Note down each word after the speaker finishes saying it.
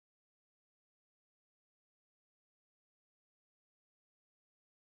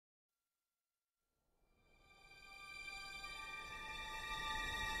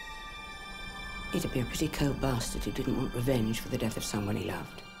He'd be a pretty cold bastard who didn't want revenge for the death of someone he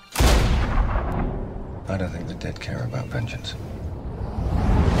loved. I don't think the dead care about vengeance.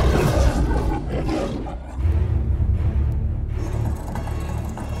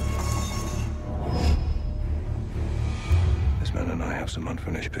 This man and I have some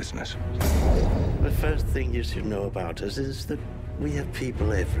unfinished business. The first thing you should know about us is that we have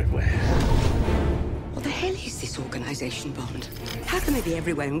people everywhere. What the hell is this organization, Bond? How can they be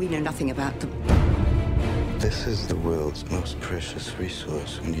everywhere and we know nothing about them? This is the world's most precious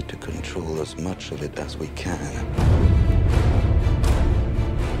resource. We need to control as much of it as we can.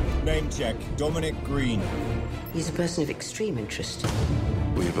 Name check. Dominic Green. He's a person of extreme interest.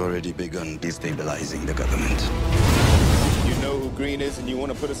 We've already begun destabilizing the government. You know who Green is and you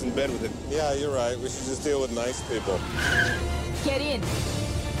want to put us in bed with him. Yeah, you're right. We should just deal with nice people. Get in.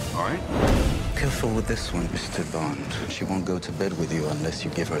 All right? Careful with this one, Mr. Bond. She won't go to bed with you unless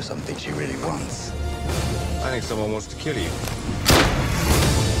you give her something she really wants. I think someone wants to kill you.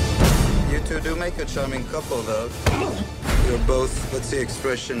 You two do make a charming couple, though. You're both, what's the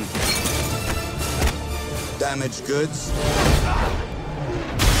expression? Damaged goods?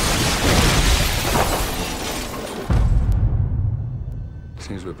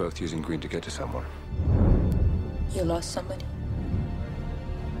 Seems we're both using Green to get to somewhere. You lost somebody.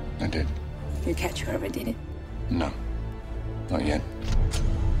 I did. You catch whoever did it. No. Not yet.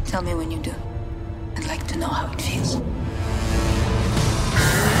 Tell me when you do. I'd like to know how it feels.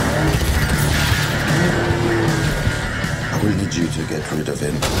 I will need you to get rid of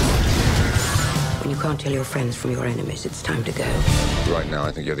him. When you can't tell your friends from your enemies, it's time to go. Right now,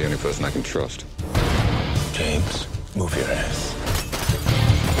 I think you're the only person I can trust. James, move your ass.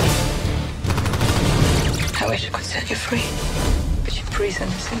 I wish I could set you free, but your prison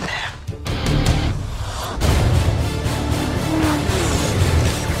is in there.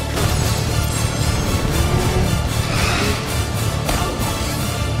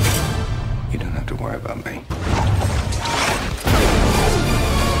 You don't have to worry about me.